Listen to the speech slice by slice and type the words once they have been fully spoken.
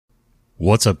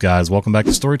What's up, guys? Welcome back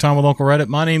to Storytime with Uncle Reddit.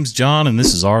 My name's John, and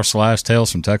this is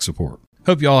r/Tales from Tech Support.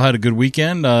 Hope you all had a good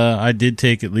weekend. I did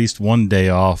take at least one day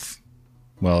off.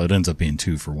 Well, it ends up being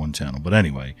two for one channel. But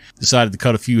anyway, decided to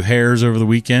cut a few hairs over the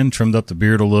weekend, trimmed up the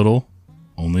beard a little.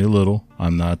 Only a little.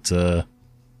 I'm not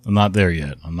there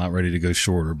yet. I'm not ready to go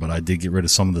shorter, but I did get rid of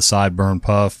some of the sideburn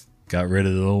puff. Got rid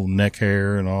of the little neck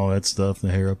hair and all that stuff, the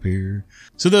hair up here.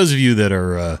 So those of you that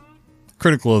are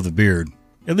critical of the beard,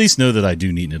 at least know that I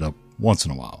do neaten it up once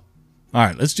in a while. All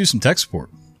right, let's do some tech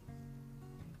support.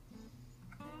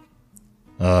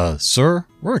 Sir,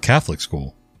 we're a Catholic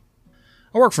school.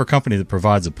 I work for a company that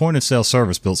provides a point-of-sale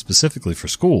service built specifically for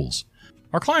schools.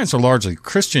 Our clients are largely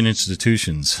Christian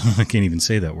institutions. I can't even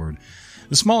say that word.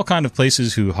 The small kind of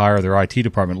places who hire their IT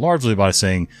department largely by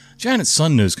saying, Janet's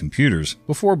son knows computers,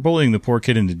 before bullying the poor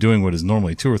kid into doing what is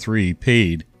normally 2 or 3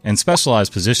 paid and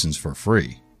specialized positions for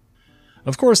free.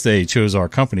 Of course they chose our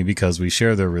company because we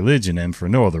share their religion and for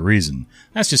no other reason.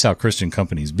 That's just how Christian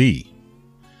companies be.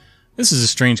 This is a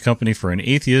strange company for an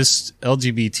atheist,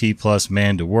 LGBT plus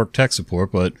man to work tech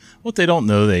support, but what they don't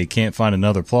know they can't find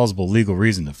another plausible legal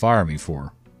reason to fire me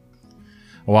for.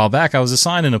 A while back I was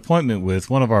assigned an appointment with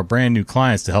one of our brand new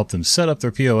clients to help them set up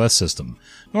their POS system.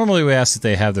 Normally we ask that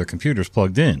they have their computers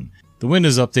plugged in. The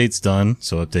Windows update's done,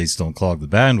 so updates don't clog the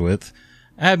bandwidth.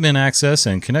 Admin access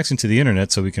and connection to the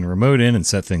internet so we can remote in and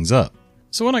set things up.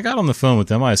 So when I got on the phone with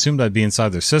them, I assumed I'd be inside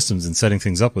their systems and setting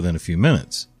things up within a few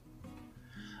minutes.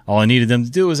 All I needed them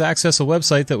to do was access a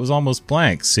website that was almost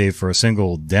blank, save for a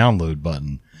single download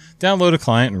button. Download a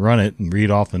client and run it and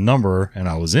read off the number, and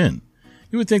I was in.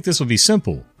 You would think this would be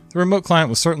simple. The remote client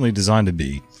was certainly designed to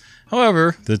be.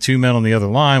 However, the two men on the other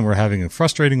line were having a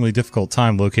frustratingly difficult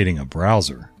time locating a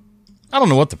browser. I don't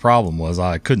know what the problem was,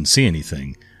 I couldn't see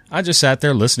anything. I just sat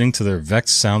there listening to their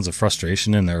vexed sounds of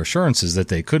frustration and their assurances that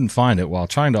they couldn't find it while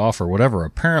trying to offer whatever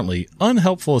apparently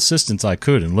unhelpful assistance I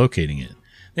could in locating it.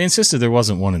 They insisted there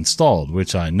wasn't one installed,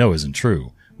 which I know isn't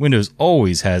true. Windows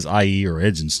always has IE or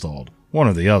Edge installed, one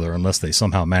or the other, unless they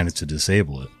somehow manage to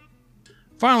disable it.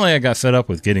 Finally, I got fed up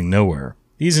with getting nowhere.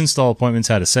 These install appointments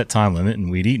had a set time limit,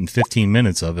 and we'd eaten 15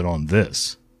 minutes of it on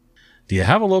this. Do you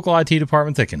have a local IT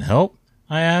department that can help?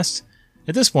 I asked.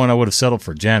 At this point, I would have settled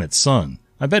for Janet's son.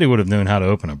 I bet he would have known how to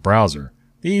open a browser.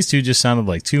 These two just sounded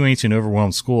like two ancient,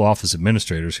 overwhelmed school office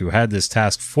administrators who had this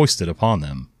task foisted upon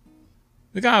them.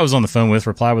 The guy I was on the phone with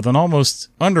replied with an almost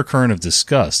undercurrent of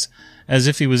disgust, as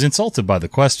if he was insulted by the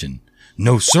question.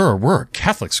 No, sir, we're a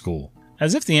Catholic school.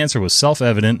 As if the answer was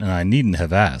self-evident and I needn't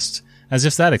have asked. As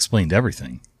if that explained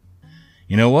everything.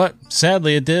 You know what?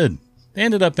 Sadly, it did. They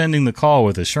ended up ending the call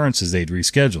with assurances they'd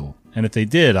reschedule, and if they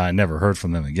did, I never heard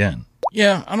from them again.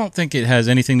 Yeah, I don't think it has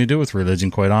anything to do with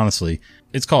religion, quite honestly.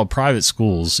 It's called private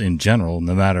schools in general,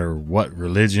 no matter what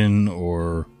religion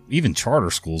or even charter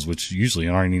schools, which usually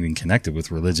aren't even connected with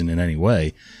religion in any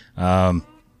way.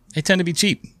 They tend to be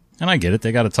cheap. And I get it,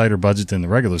 they got a tighter budget than the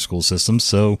regular school systems,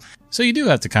 so you do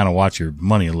have to kind of watch your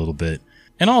money a little bit.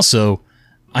 And also,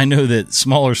 I know that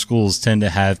smaller schools tend to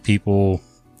have people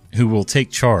who will take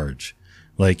charge.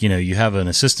 Like, you have an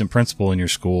assistant principal in your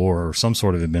school or some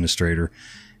sort of administrator,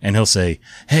 and he'll say,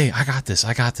 hey, I got this,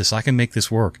 I can make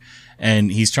this work.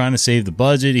 And he's trying to save the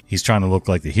budget, he's trying to look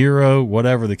like the hero,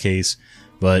 whatever the case.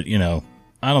 But, I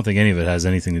don't think any of it has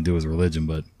anything to do with religion,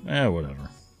 but, whatever.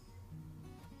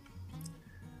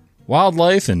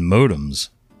 Wildlife and modems.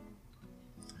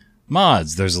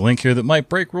 Mods, there's a link here that might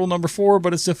break rule number 4,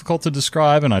 but it's difficult to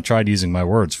describe, and I tried using my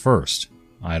words first.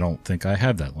 I don't think I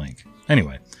have that link.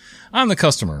 Anyway, I'm the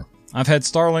customer. I've had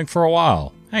Starlink for a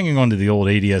while, hanging on to the old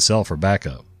ADSL for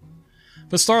backup.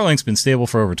 But Starlink's been stable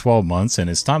for over 12 months, and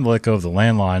it's time to let go of the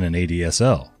landline and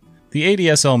ADSL. The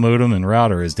ADSL modem and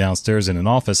router is downstairs in an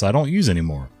office I don't use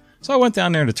anymore, so I went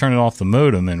down there to turn it off the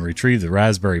modem and retrieve the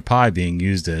Raspberry Pi being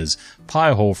used as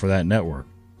Pi-hole for that network.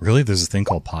 Really? There's a thing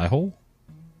called Pi-hole?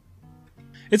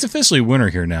 It's officially winter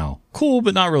here now. Cool,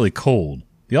 but not really cold.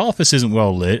 The office isn't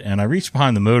well lit, and I reached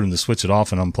behind the modem to switch it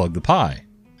off and unplug the Pi.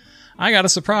 I got a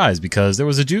surprise because there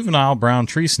was a juvenile brown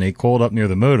tree snake coiled up near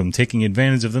the modem taking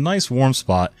advantage of the nice warm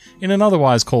spot in an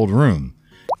otherwise cold room.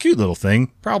 Cute little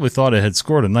thing, probably thought it had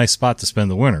scored a nice spot to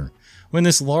spend the winter, when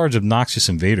this large obnoxious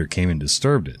invader came and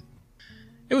disturbed it.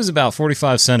 It was about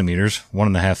 45 centimeters,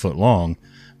 1.5 foot long,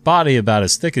 body about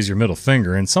as thick as your middle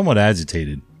finger, and somewhat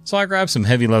agitated, so I grabbed some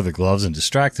heavy leather gloves and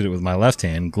distracted it with my left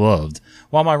hand, gloved,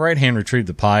 while my right hand retrieved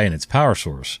the Pi and its power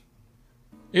source.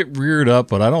 It reared up,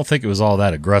 but I don't think it was all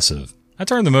that aggressive. I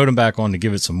turned the modem back on to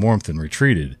give it some warmth and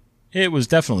retreated. It was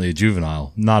definitely a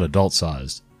juvenile, not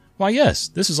adult-sized. Why yes,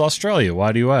 this is Australia,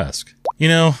 why do you ask?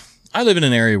 I live in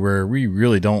an area where we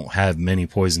really don't have many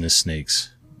poisonous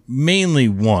snakes. mainly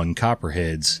one,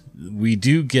 copperheads. We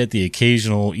do get the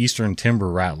occasional eastern timber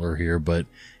rattler here, but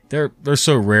they're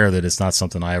so rare that it's not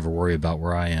something I ever worry about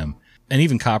where I am. And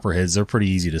even copperheads, they're pretty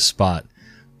easy to spot.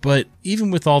 But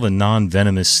even with all the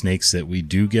non-venomous snakes that we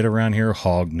do get around here,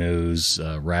 hognose,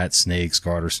 rat snakes,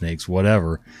 garter snakes,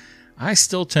 whatever, I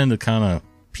still tend to kind of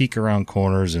peek around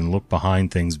corners and look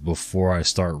behind things before I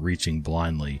start reaching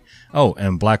blindly. Oh,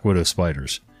 and black widow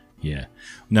spiders. Yeah.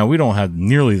 Now, we don't have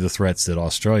nearly the threats that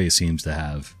Australia seems to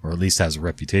have, or at least has a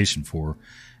reputation for.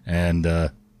 And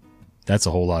that's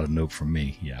a whole lot of nope from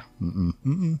me. Yeah.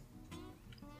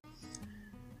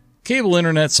 Cable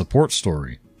internet support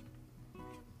story.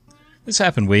 This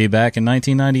happened way back in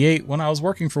 1998 when I was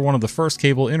working for one of the first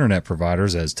cable internet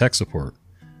providers as tech support.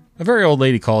 A very old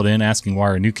lady called in asking why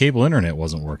her new cable internet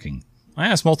wasn't working. I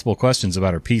asked multiple questions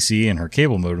about her PC and her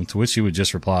cable modem, to which she would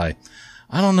just reply,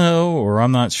 "I don't know," or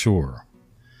 "I'm not sure."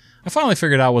 I finally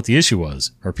figured out what the issue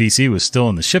was. Her PC was still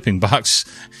in the shipping box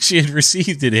she had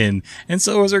received it in, and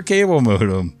so was her cable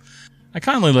modem. I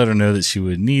kindly let her know that she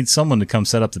would need someone to come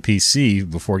set up the PC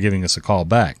before giving us a call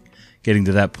back. Getting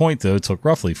to that point, though, took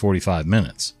roughly 45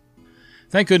 minutes.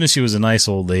 Thank goodness she was a nice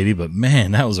old lady, but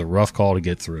man, that was a rough call to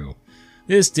get through.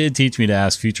 This did teach me to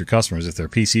ask future customers if their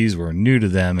PCs were new to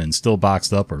them and still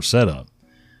boxed up or set up.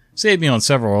 Saved me on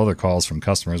several other calls from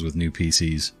customers with new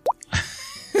PCs.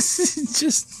 It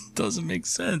just doesn't make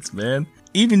sense, man.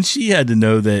 Even she had to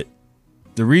know that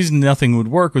the reason nothing would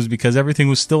work was because everything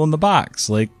was still in the box.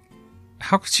 Like,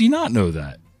 how could she not know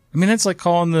that? I mean, that's like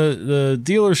calling the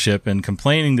dealership and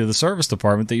complaining to the service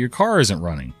department that your car isn't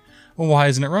running. Well, why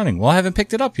isn't it running? Well, I haven't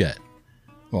picked it up yet.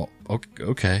 Well,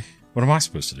 okay. What am I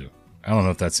supposed to do? I don't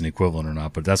know if that's an equivalent or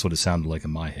not, but that's what it sounded like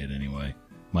in my head anyway.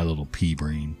 My little pea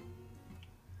brain.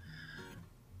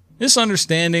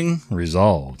 Misunderstanding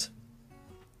resolved.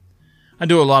 I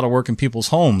do a lot of work in people's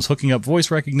homes hooking up voice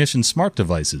recognition smart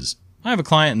devices. I have a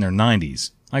client in their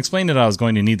 90s. I explained that I was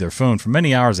going to need their phone for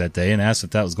many hours that day and asked if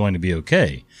that was going to be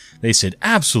okay. They said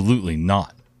absolutely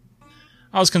not.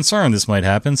 I was concerned this might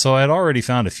happen, so I had already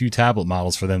found a few tablet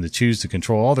models for them to choose to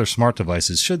control all their smart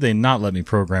devices should they not let me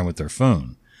program with their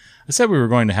phone. I said we were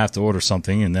going to have to order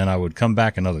something and then I would come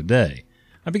back another day.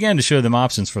 I began to show them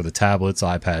options for the tablets,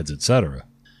 iPads, etc.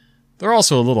 They're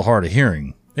also a little hard of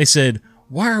hearing. They said,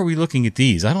 "Why are we looking at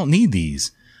these? I don't need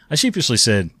these." I sheepishly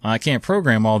said, "I can't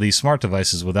program all these smart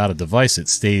devices without a device that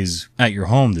stays at your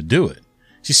home to do it."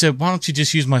 She said, "Why don't you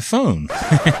just use my phone?"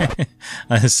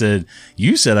 I said,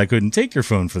 "You said I couldn't take your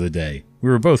phone for the day." We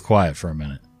were both quiet for a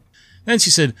minute. Then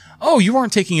she said, "Oh, you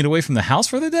aren't taking it away from the house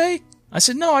for the day?" I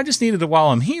said, "No, I just needed it while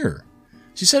I'm here."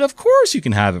 She said, "Of course you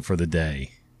can have it for the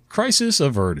day." Crisis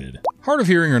averted. Hard of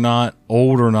hearing or not,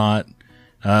 old or not,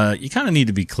 you kind of need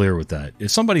to be clear with that.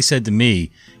 If somebody said to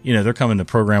me, they're coming to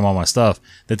program all my stuff,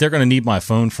 that they're going to need my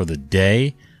phone for the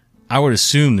day, I would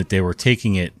assume that they were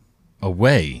taking it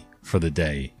away for the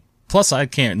day. Plus, I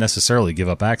can't necessarily give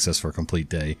up access for a complete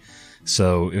day.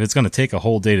 So if it's going to take a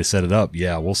whole day to set it up,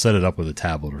 yeah, we'll set it up with a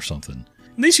tablet or something.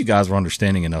 At least you guys were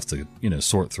understanding enough to,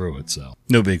 sort through it. So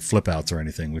no big flip outs or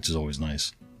anything, which is always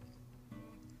nice.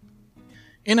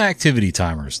 Inactivity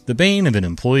timers, the bane of an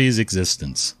employee's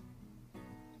existence.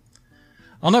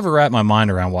 I'll never wrap my mind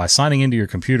around why signing into your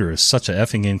computer is such a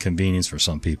effing inconvenience for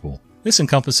some people. This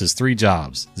encompasses 3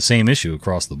 jobs, the same issue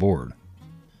across the board.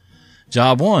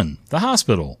 Job 1, the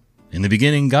hospital. In the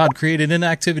beginning, God created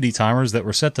inactivity timers that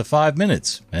were set to 5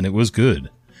 minutes, and it was good.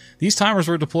 These timers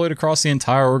were deployed across the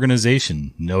entire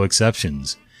organization, no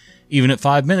exceptions. Even at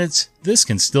 5 minutes, this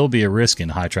can still be a risk in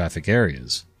high-traffic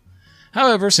areas.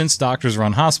 However, since doctors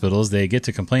run hospitals, they get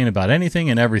to complain about anything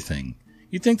and everything.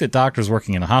 You'd think that doctors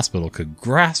working in a hospital could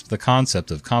grasp the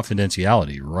concept of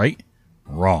confidentiality, right?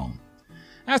 Wrong.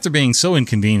 After being so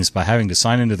inconvenienced by having to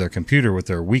sign into their computer with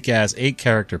their weak-ass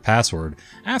 8-character password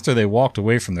after they walked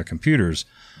away from their computers,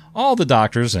 all the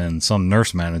doctors and some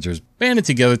nurse managers banded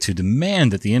together to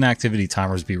demand that the inactivity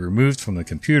timers be removed from the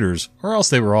computers, or else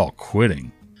they were all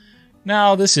quitting.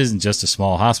 Now, this isn't just a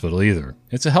small hospital either.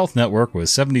 It's a health network with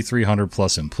 7,300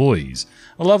 plus employees,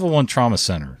 a level 1 trauma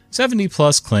center, 70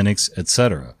 plus clinics,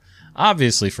 etc.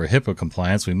 Obviously, for HIPAA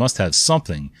compliance, we must have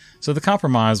something, so the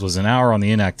compromise was an hour on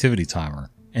the inactivity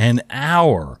timer. An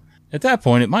hour! At that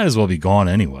point, it might as well be gone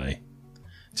anyway.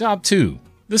 Job 2,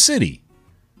 the city.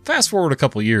 Fast forward a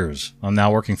couple years. I'm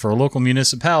now working for a local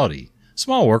municipality.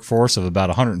 Small workforce of about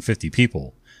 150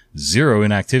 people. 0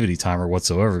 inactivity timer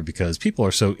whatsoever because people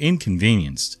are so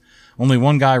inconvenienced. Only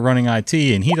one guy running IT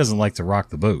and he doesn't like to rock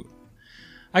the boat.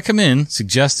 I come in,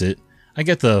 suggest it. I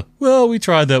get the, "Well, we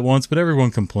tried that once, but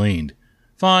everyone complained."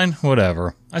 Fine,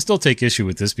 whatever. I still take issue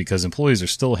with this because employees are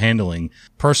still handling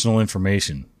personal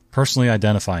information. Personally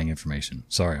identifying information.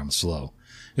 Sorry, I'm slow.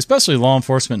 Especially law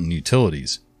enforcement and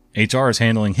utilities. HR is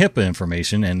handling HIPAA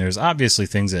information, and there's obviously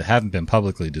things that haven't been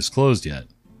publicly disclosed yet.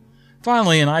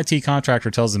 Finally, an IT contractor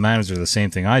tells the manager the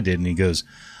same thing I did, and he goes,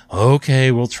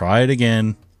 "Okay, we'll try it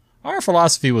again." Our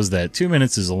philosophy was that 2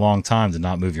 minutes is a long time to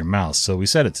not move your mouse, so we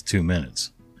set it to 2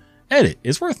 minutes. Edit.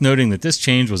 It's worth noting that this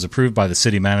change was approved by the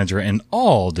city manager and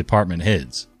all department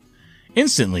heads.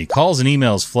 Instantly, calls and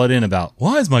emails flood in about,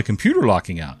 "Why is my computer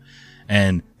locking out?"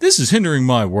 and "This is hindering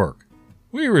my work."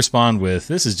 We respond with,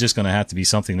 "This is just going to have to be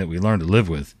something that we learn to live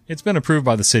with. It's been approved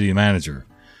by the city manager."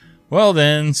 Well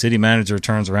then, city manager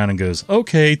turns around and goes,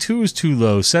 "Okay, 2 is too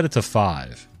low, set it to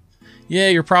 5. "Yeah,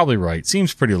 you're probably right.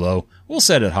 Seems pretty low. We'll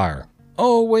set it higher."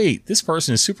 "Oh wait, this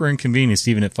person is super inconvenienced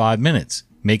even at 5 minutes.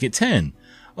 Make it 10.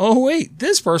 "Oh wait,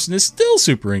 this person is still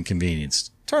super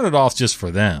inconvenienced. Turn it off just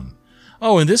for them."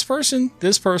 "Oh, and this person,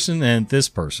 and this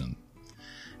person."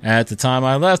 At the time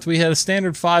I left, we had a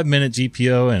standard 5-minute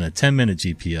GPO and a 10-minute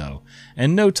GPO,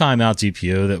 and no timeout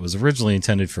GPO that was originally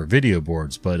intended for video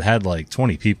boards, but had like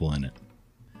 20 people in it.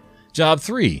 Job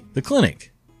 3, the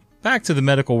clinic. Back to the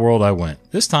medical world I went,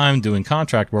 this time doing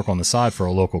contract work on the side for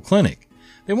a local clinic.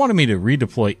 They wanted me to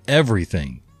redeploy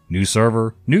everything. New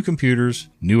server, new computers,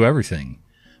 new everything.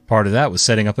 Part of that was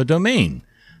setting up a domain.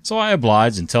 So I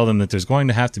obliged and tell them that there's going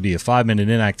to have to be a 5-minute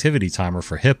inactivity timer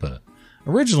for HIPAA.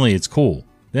 Originally it's cool.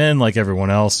 Then, like everyone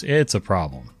else, it's a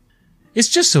problem. "It's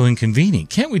just so inconvenient.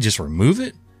 Can't we just remove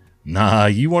it?" "Nah,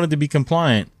 you wanted to be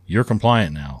compliant. You're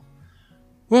compliant now."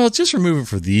 "Well, just remove it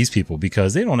for these people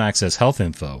because they don't access health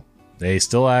info. They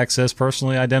still access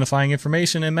personally identifying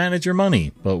information and manage your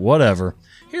money, but whatever.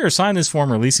 Here, sign this form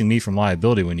releasing me from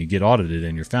liability when you get audited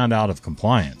and you're found out of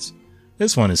compliance."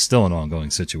 This one is still an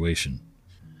ongoing situation.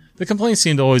 The complaints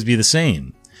seem to always be the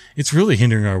same. "It's really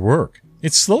hindering our work.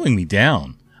 It's slowing me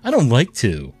down. I don't like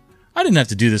to. I didn't have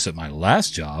to do this at my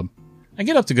last job. I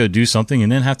get up to go do something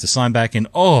and then have to sign back in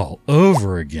all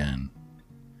over again."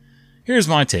 Here's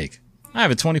my take. I have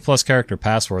a 20-plus character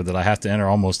password that I have to enter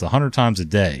almost 100 times a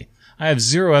day. I have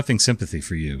zero effing sympathy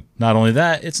for you. Not only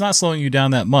that, it's not slowing you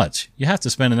down that much. You have to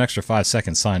spend an extra 5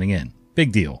 seconds signing in.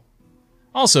 Big deal.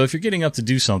 Also, if you're getting up to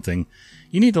do something,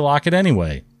 you need to lock it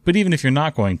anyway. But even if you're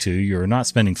not going to, you're not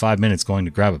spending 5 minutes going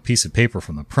to grab a piece of paper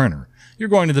from the printer. You're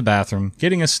going to the bathroom,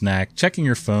 getting a snack, checking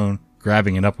your phone,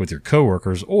 grabbing it up with your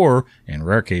coworkers, or, in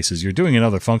rare cases, you're doing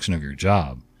another function of your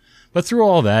job. But through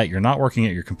all that, you're not working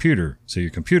at your computer, so your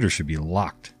computer should be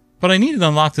locked. "But I need it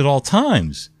unlocked at all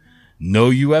times." No,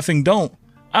 you effing don't.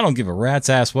 I don't give a rat's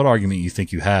ass what argument you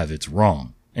think you have. It's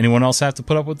wrong. Anyone else have to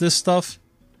put up with this stuff?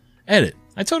 Edit.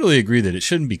 I totally agree that it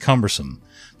shouldn't be cumbersome.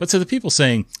 But to the people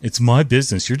saying, "It's my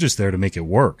business, you're just there to make it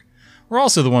work," we're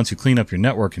also the ones who clean up your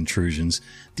network intrusions,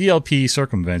 DLP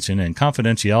circumvention, and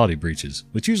confidentiality breaches,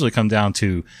 which usually come down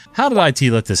to, "How did IT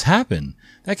let this happen?"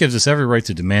 That gives us every right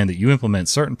to demand that you implement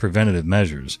certain preventative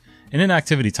measures. An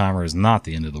inactivity timer is not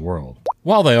the end of the world.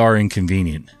 While they are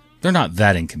inconvenient, they're not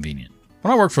that inconvenient.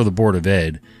 When I worked for the Board of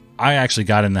Ed, I actually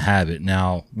got in the habit.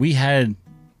 Now, we had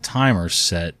timers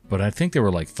set, but I think they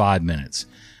were like 5 minutes.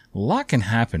 A lot can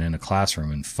happen in a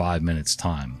classroom in 5 minutes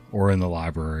time, or in the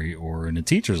library, or in a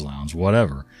teacher's lounge,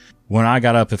 whatever. When I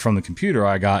got up from the computer,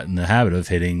 I got in the habit of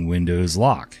hitting Windows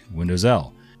Lock, Windows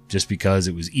L, just because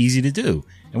it was easy to do.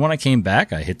 And when I came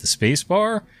back, I hit the space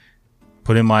bar,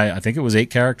 put in I think it was 8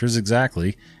 characters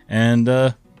exactly, and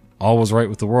all was right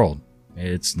with the world.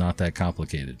 It's not that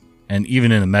complicated. And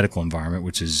even in a medical environment,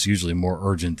 which is usually more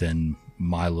urgent than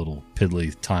my little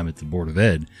piddly time at the Board of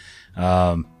Ed,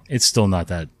 it's still not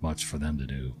that much for them to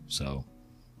do. So,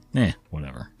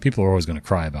 whatever. People are always going to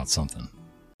cry about something.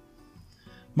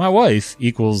 My wife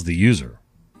equals the user.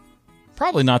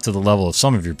 Probably not to the level of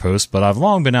some of your posts, but I've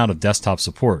long been out of desktop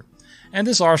support. And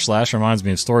this r/ reminds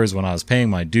me of stories when I was paying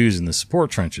my dues in the support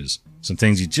trenches. Some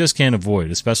things you just can't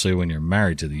avoid, especially when you're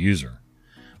married to the user.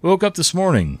 Woke up this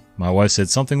morning. My wife said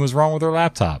something was wrong with her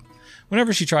laptop.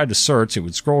 Whenever she tried to search, it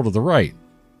would scroll to the right.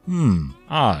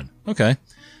 Odd. Okay.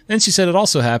 Then she said it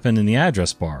also happened in the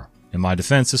address bar. In my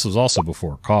defense, this was also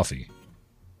before coffee.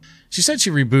 She said she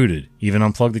rebooted, even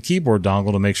unplugged the keyboard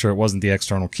dongle to make sure it wasn't the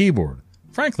external keyboard.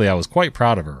 Frankly, I was quite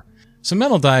proud of her. Some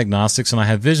mental diagnostics, and I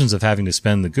have visions of having to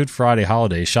spend the Good Friday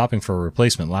holiday shopping for a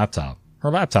replacement laptop.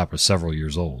 Her laptop was several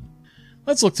years old.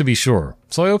 Let's look to be sure.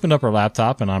 So I opened up her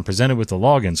laptop and I'm presented with the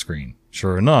login screen.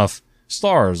 Sure enough,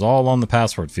 stars all on the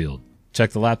password field.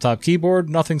 Check the laptop keyboard,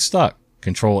 nothing stuck.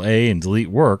 Control A and delete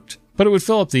worked, but it would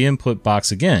fill up the input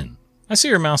box again. I see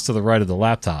her mouse to the right of the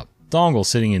laptop, dongle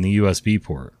sitting in the USB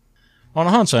port. On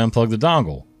a hunch, I unplug the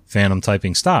dongle. Phantom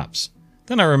typing stops.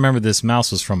 Then I remember this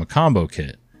mouse was from a combo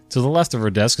kit. To the left of her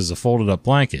desk is a folded up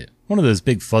blanket, one of those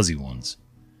big fuzzy ones.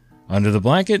 Under the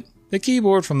blanket, the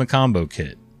keyboard from the combo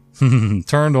kit.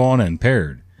 Turned on and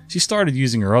paired. She started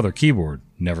using her other keyboard,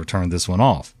 never turned this one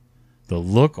off. The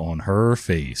look on her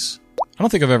face. I don't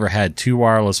think I've ever had 2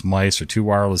 wireless mice or 2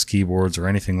 wireless keyboards or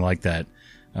anything like that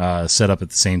set up at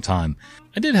the same time.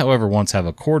 I did, however, once have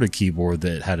a corded keyboard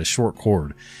that had a short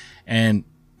cord. And,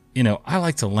 you know, I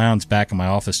like to lounge back in my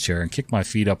office chair and kick my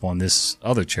feet up on this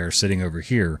other chair sitting over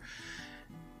here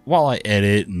while I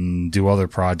edit and do other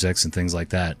projects and things like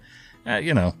that.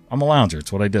 You know, I'm a lounger.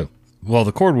 It's what I do. Well,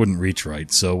 the cord wouldn't reach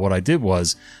right, so what I did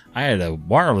was I had a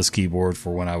wireless keyboard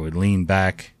for when I would lean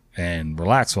back and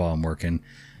relax while I'm working.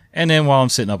 And then while I'm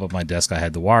sitting up at my desk, I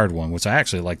had the wired one, which I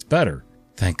actually liked better.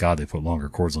 Thank God they put longer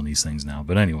cords on these things now.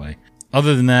 But anyway,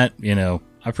 other than that, you know,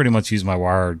 I pretty much use my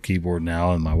wired keyboard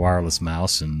now and my wireless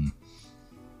mouse, and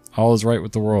all is right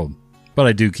with the world. But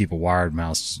I do keep a wired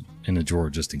mouse in the drawer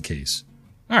just in case.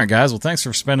 Alright guys, well thanks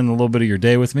for spending a little bit of your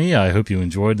day with me. I hope you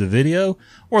enjoyed the video,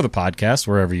 or the podcast,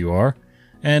 wherever you are.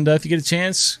 And if you get a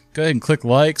chance, go ahead and click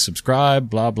like, subscribe,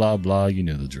 blah blah blah, you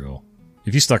know the drill.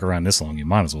 If you stuck around this long, you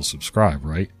might as well subscribe,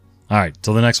 right? Alright,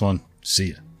 till the next one, see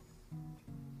ya.